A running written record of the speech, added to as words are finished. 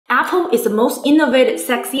Apple is the most innovative,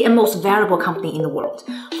 sexy, and most valuable company in the world.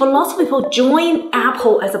 For lots of people, joining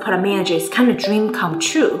Apple as a product manager is kind of dream come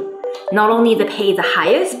true. Not only the pay the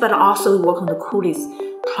highest, but also work on the coolest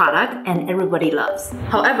product and everybody loves.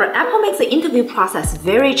 However, Apple makes the interview process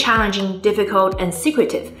very challenging, difficult, and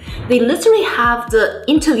secretive. They literally have the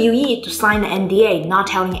interviewee to sign an NDA, not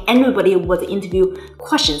telling anybody what the interview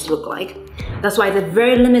questions look like. That's why there's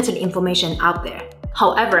very limited information out there.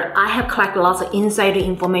 However, I have collected lots of insider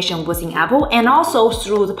information within Apple and also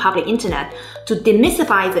through the public internet to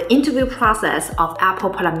demystify the interview process of Apple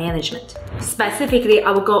product management. Specifically,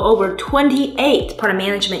 I will go over 28 product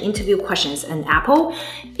management interview questions in Apple,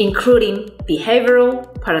 including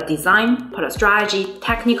behavioral, product design, product strategy,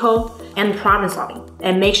 technical, and problem solving.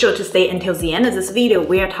 And make sure to stay until the end of this video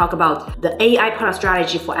where I talk about the AI product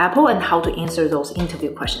strategy for Apple and how to answer those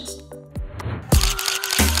interview questions.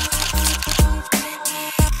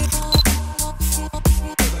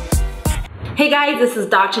 Hey guys, this is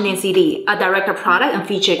Dr. Nancy Lee, a director of product and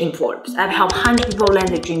featured in Forbes. I've helped hundreds of people land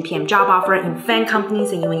their dream PM job offer in FAANG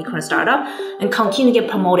companies and unicorn startup and continue to get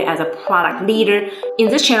promoted as a product leader. In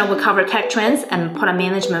this channel, we cover tech trends and product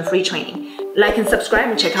management free training. Like and subscribe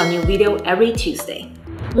and check out new video every Tuesday.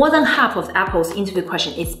 More than half of Apple's interview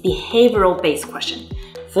question is behavioral-based question.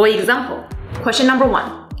 For example, question number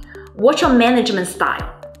 1, what's your management style?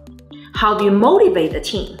 How do you motivate the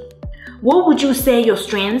team? What would you say your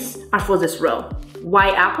strengths are for this role?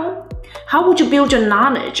 Why Apple? How would you build your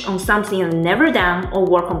knowledge on something you've never done or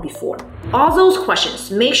worked on before? All those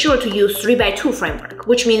questions, make sure to use 3x2 framework,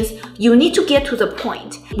 which means you need to get to the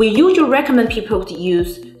point. We usually recommend people to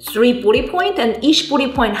use 3 bullet points, and each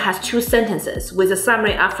bullet point has 2 sentences with a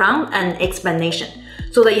summary upfront and explanation.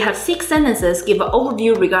 So that you have 6 sentences, give an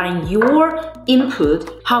overview regarding your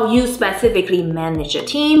input, how you specifically manage a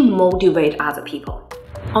team, motivate other people.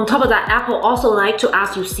 On top of that, Apple also like to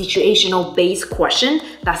ask you situational based question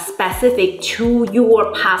that's specific to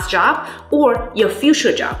your past job or your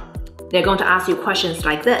future job. They're going to ask you questions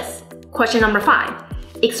like this. Question number 5,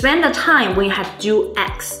 explain the time when you had to do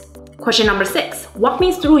X. Question number 6, walk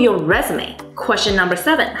me through your resume. Question number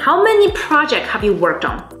 7, how many projects have you worked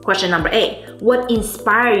on? Question number 8, what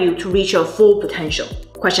inspired you to reach your full potential?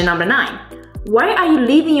 Question number 9, why are you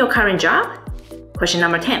leaving your current job? Question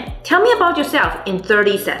number 10, tell me about yourself in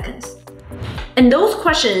 30 seconds. And those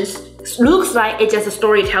questions looks like it's just a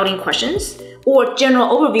storytelling questions or general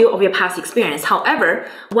overview of your past experience. However,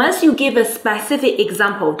 once you give a specific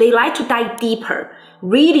example, they like to dive deeper,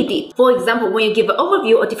 really deep. For example, when you give an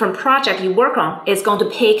overview of different project you work on, it's going to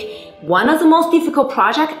pick one of the most difficult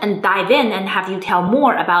projects and dive in and have you tell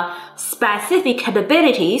more about specific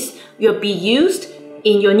capabilities you'll be used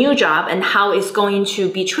in your new job and how it's going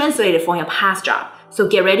to be translated from your past job. So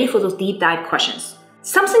get ready for those deep dive questions.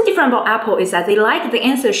 Something different about Apple is that they like the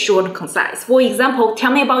answer short and concise. For example,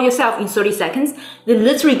 tell me about yourself in 30 seconds. They're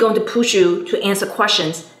literally going to push you to answer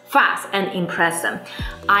questions fast and impress them.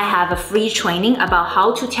 I have a free training about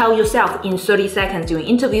how to tell yourself in 30 seconds during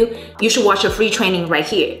interview. You should watch a free training right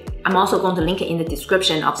here. I'm also going to link it in the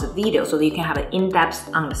description of the video so that you can have an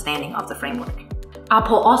in-depth understanding of the framework.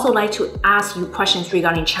 Apple also like to ask you questions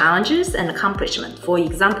regarding challenges and accomplishment. For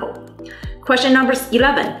example, question number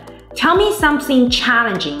 11, tell me something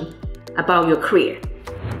challenging about your career.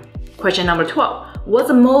 Question number 12, what's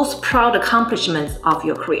the most proud accomplishments of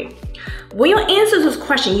your career? When you answer this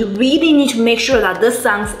question, you really need to make sure that this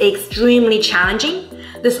sounds extremely challenging.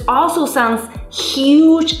 This also sounds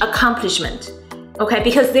huge accomplishment. Okay,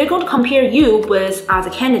 because they're going to compare you with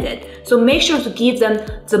other candidate. So make sure to give them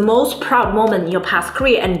the most proud moment in your past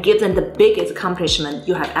career and give them the biggest accomplishment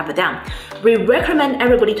you have ever done. We recommend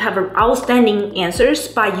everybody to have outstanding answers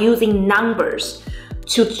by using numbers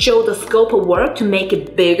to show the scope of work to make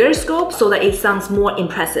it bigger scope so that it sounds more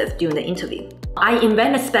impressive during the interview. I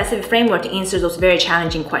invented a specific framework to answer those very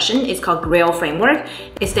challenging questions. It's called GRAIL framework.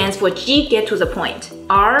 It stands for G, get to the point.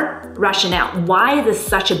 R, rationale. Why is this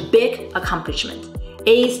such a big accomplishment?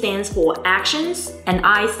 A stands for actions, and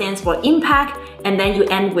I stands for impact, and then you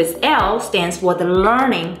end with L stands for the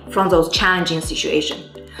learning from those challenging situations.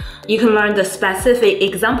 You can learn the specific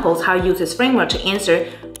examples how to use this framework to answer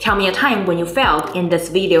tell me a time when you failed in this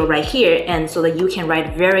video right here, and so that you can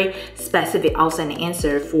write very specific outstanding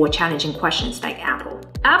answer for challenging questions like Apple.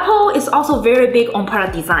 Apple is also very big on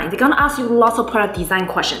product design. They're gonna ask you lots of product design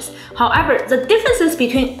questions. However, the differences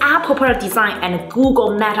between Apple product design and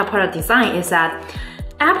Google Meta product design is that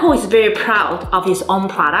Apple is very proud of its own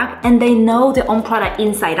product and they know their own product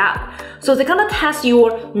inside out. So they're gonna test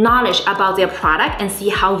your knowledge about their product and see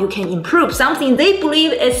how you can improve something they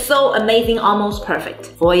believe is so amazing, almost perfect.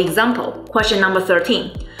 For example, question number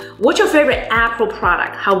 13. What's your favorite Apple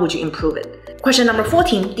product? How would you improve it? Question number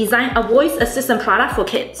 14, design a voice assistant product for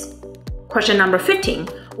kids. Question number 15,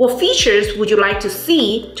 what features would you like to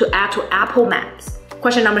see to add to Apple Maps?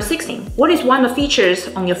 Question number 16, what is one of the features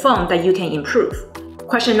on your phone that you can improve?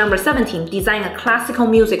 Question number 17, design a classical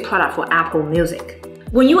music product for Apple Music.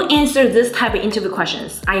 When you answer this type of interview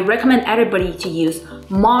questions, I recommend everybody to use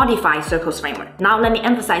modified circles framework. Now let me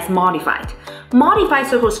emphasize modified. Modified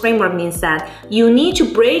circles framework means that you need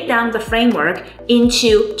to break down the framework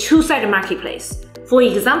into two-sided marketplace. For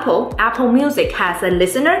example, Apple Music has a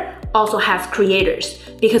listener, also has creators,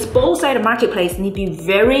 because both sides of the marketplace need to be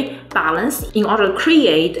very balanced in order to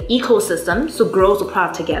create ecosystems to grow the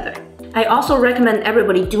product together. I also recommend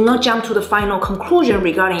everybody do not jump to the final conclusion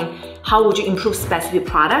regarding how would you improve specific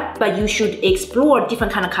product, but you should explore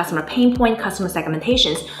different kind of customer pain point, customer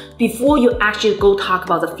segmentations before you actually go talk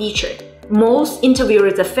about the feature. Most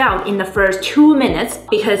interviewers have failed in the first 2 minutes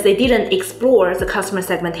because they didn't explore the customer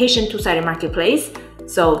segmentation two-sided marketplace.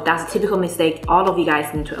 So that's a typical mistake all of you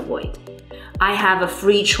guys need to avoid. I have a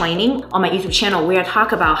free training on my YouTube channel where I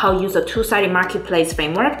talk about how to use a two-sided marketplace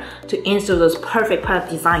framework to answer those perfect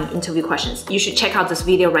product design interview questions. You should check out this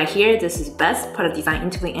video right here. This is best product design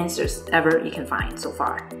interview answers ever you can find so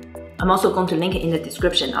far. I'm also going to link it in the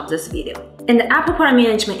description of this video. And the Apple Product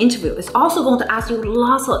Management interview is also going to ask you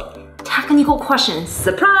lots of technical questions.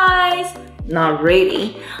 Surprise! Not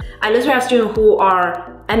really. I literally have students who are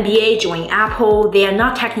MBA joining Apple. They are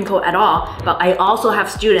not technical at all, but I also have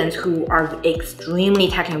students who are extremely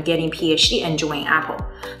technical, getting PhD and joining Apple.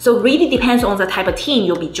 So it really depends on the type of team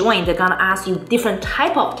you'll be joining. They're gonna ask you different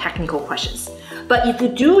type of technical questions. But if you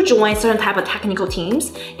do join certain type of technical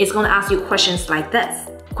teams, it's gonna ask you questions like this.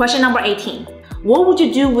 Question number 18, what would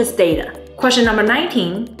you do with data? Question number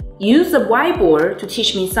 19, use the whiteboard to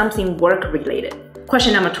teach me something work related.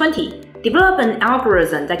 Question number 20, develop an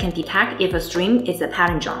algorithm that can detect if a string is a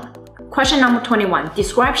pattern join. Question number 21,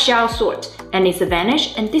 describe shell sort and its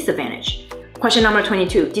advantage and disadvantage. Question number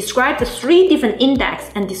 22, describe the 3 different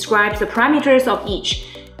index and describe the parameters of each.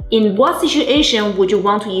 In what situation would you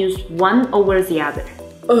want to use one over the other?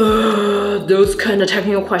 Those kind of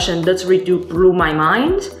technical questions, that's really blew my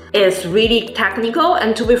mind. It's really technical,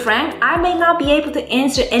 and to be frank, I may not be able to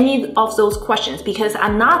answer any of those questions because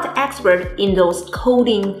I'm not expert in those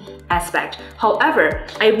coding aspect. However,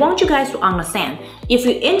 I want you guys to understand, if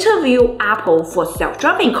you interview Apple for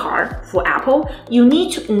self-driving car for Apple, you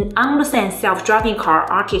need to understand self-driving car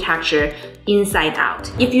architecture inside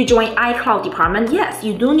out. If you join iCloud department, yes,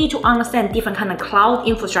 you do need to understand different kind of cloud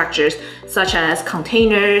infrastructures such as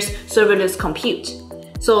containers, serverless compute.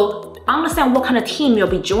 So understand what kind of team you'll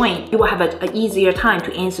be joining. You will have an easier time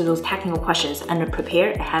to answer those technical questions and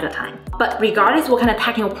prepare ahead of time. But regardless what kind of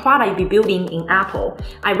technical product you'll be building in Apple,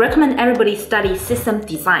 I recommend everybody study system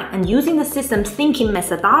design and using the systems thinking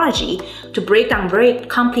methodology to break down very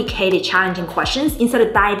complicated, challenging questions instead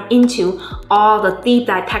of dive into all the deep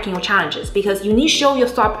dive technical challenges, because you need to show your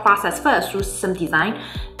thought process first through system design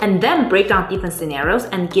and then break down different scenarios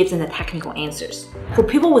and give them the technical answers. For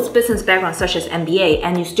people with business background such as MBA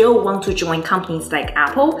and you still want to join companies like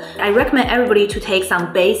Apple, I recommend everybody to take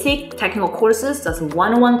some basic technical courses, some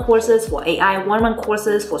one-on-one courses for AI, one-on-one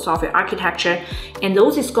courses for software architecture, and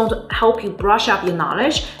those is going to help you brush up your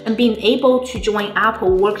knowledge and being able to join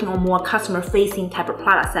Apple working on more customer-facing type of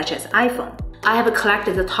products such as iPhone. I have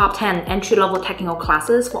collected the top 10 entry-level technical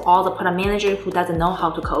classes for all the product manager who doesn't know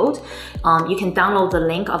how to code. You can download the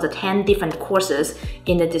link of the 10 different courses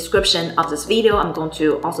in the description of this video. I'm going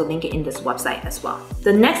to also link it in this website as well.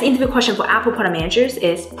 The next interview question for Apple product managers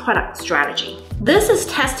is product strategy. This is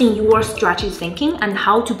testing your strategy thinking and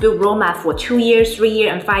how to build roadmap for 2 years, 3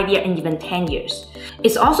 years, and 5 years, and even 10 years.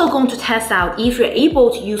 It's also going to test out if you're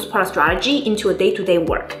able to use product strategy into a day-to-day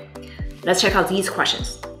work. Let's check out these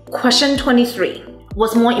questions. Question 23.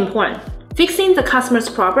 What's more important? Fixing the customer's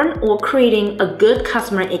problem or creating a good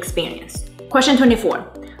customer experience? Question 24.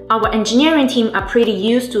 Our engineering team are pretty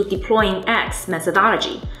used to deploying X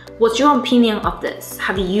methodology. What's your opinion of this?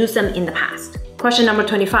 Have you used them in the past? Question number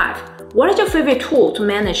 25. What is your favorite tool to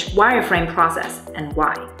manage wireframe process and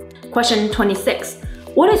why? Question 26.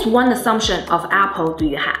 What is one assumption of Apple do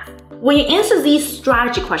you have? When you answer these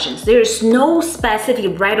strategy questions, there is no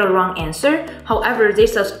specific right or wrong answer. However,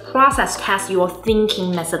 this is process test your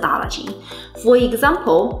thinking methodology. For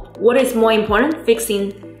example, what is more important,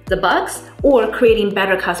 fixing the bugs or creating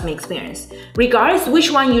better customer experience. Regardless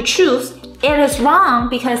which one you choose, it is wrong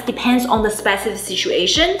because it depends on the specific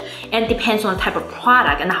situation and depends on the type of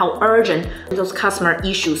product and how urgent those customer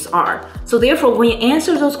issues are. So therefore, when you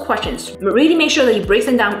answer those questions, really make sure that you break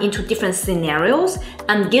them down into different scenarios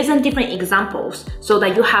and give them different examples so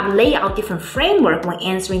that you have laid out different framework when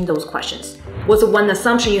answering those questions. What's one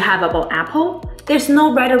assumption you have about Apple? There's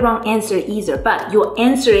no right or wrong answer either, but your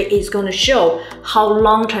answer is going to show how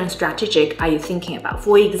long-term strategic are you thinking about.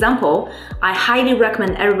 For example, I highly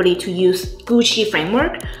recommend everybody to use Gucci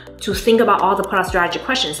framework to think about all the product strategy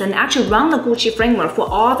questions and actually run the Gucci framework for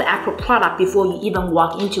all the Apple product before you even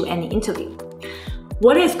walk into any interview.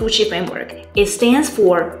 What is Gucci framework? It stands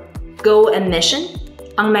for goal and mission,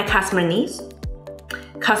 unmet customer needs,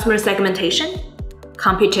 customer segmentation,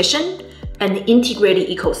 competition, and integrated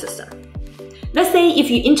ecosystem. Let's say if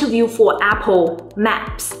you interview for Apple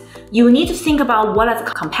Maps, you need to think about what are the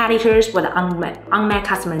competitors, what are unmet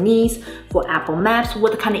customer needs for Apple Maps,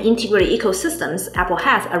 what kind of integrated ecosystems Apple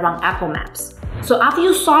has around Apple Maps. So after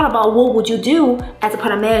you thought about what would you do as a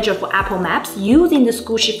product manager for Apple Maps using this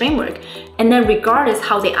Gucci framework, and then regardless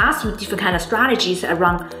how they ask you different kind of strategies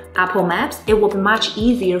around Apple Maps, it will be much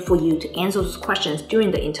easier for you to answer those questions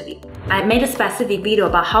during the interview. I made a specific video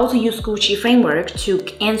about how to use Gucci framework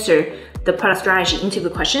to answer the product strategy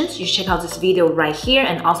interview questions. You should check out this video right here,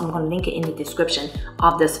 and also I'm going to link it in the description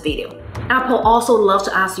of this video. Apple also loves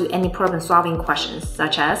to ask you any problem-solving questions,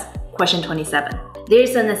 such as question 27.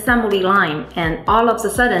 There's an assembly line and all of a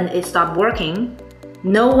sudden it stopped working.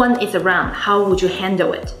 No one is around. How would you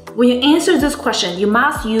handle it? When you answer this question, you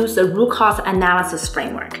must use the root cause analysis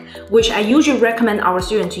framework, which I usually recommend our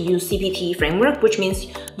students to use CPT framework, which means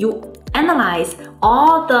you analyze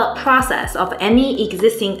all the process of any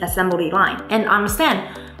existing assembly line and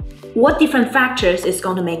understand what different factors is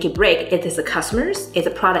going to make it break. It is the customers, it's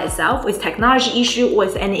the product itself, it's technology issue, or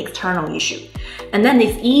it's any external issue. And then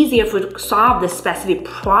it's easier to solve the specific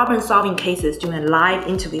problem-solving cases during a live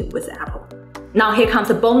interview with Apple. Now here comes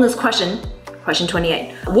a bonus question, question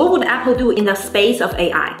 28. What would Apple do in the space of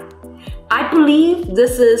AI? I believe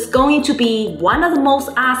this is going to be one of the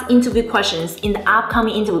most asked interview questions in the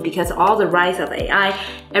upcoming interview because of all the rise of AI.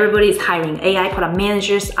 Everybody is hiring AI product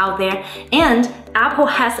managers out there, and Apple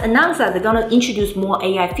has announced that they're going to introduce more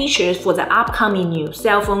AI features for the upcoming new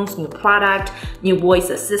cell phones, new product, new voice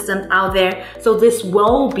assistant out there. So this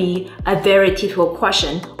will be a very typical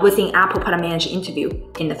question within Apple product manager interview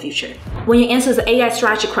in the future. When you answer the AI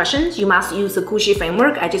strategy questions, you must use the Gucci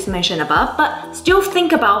framework I just mentioned above, but still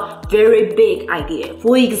think about very big idea.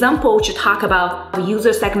 For example, to talk about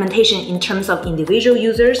user segmentation in terms of individual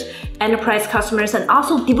users, enterprise customers, and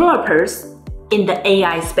also developers in the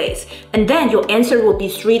AI space. And then your answer will be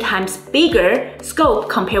 3 times bigger scope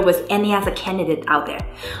compared with any other candidate out there.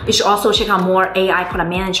 You should also check out more AI product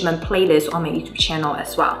management playlists on my YouTube channel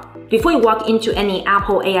as well. Before you walk into any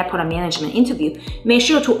Apple AI product management interview, make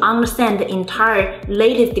sure to understand the entire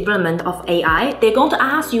latest development of AI. They're going to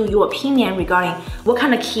ask you your opinion regarding what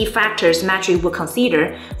kind of key factors metric you will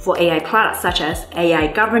consider for AI products, such as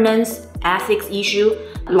AI governance, ethics issue,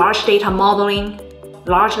 large data modeling,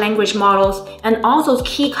 large language models, and all those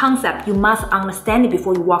key concepts you must understand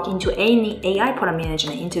before you walk into any AI product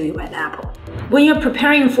management interview at Apple. When you're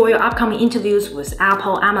preparing for your upcoming interviews with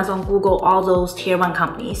Apple, Amazon, Google, all those tier 1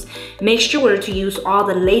 companies, make sure to use all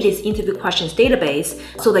the latest interview questions database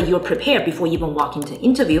so that you're prepared before you even walk into the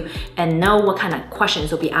interview and know what kind of questions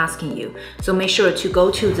they'll be asking you. So make sure to go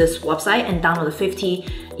to this website and download the 50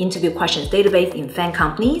 interview questions database in fan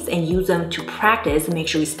companies and use them to practice and make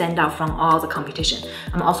sure you stand out from all the competition.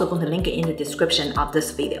 I'm also going to link it in the description of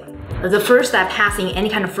this video. The first step passing any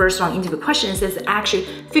kind of first round interview questions is actually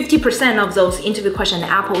 50% of those interview questions at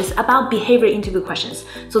Apple is about behavior interview questions.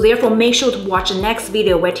 So therefore, make sure to watch the next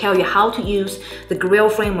video where I tell you how to use the Grill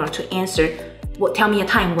framework to answer tell me a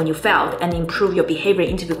time when you failed and improve your behavior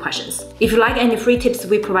interview questions. If you like any free tips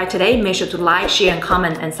we provide today, make sure to like, share, and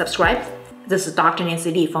comment, and subscribe. This is Dr.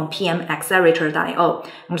 Nancy Lee from PMAccelerator.io.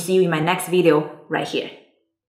 I'm going to see you in my next video right here.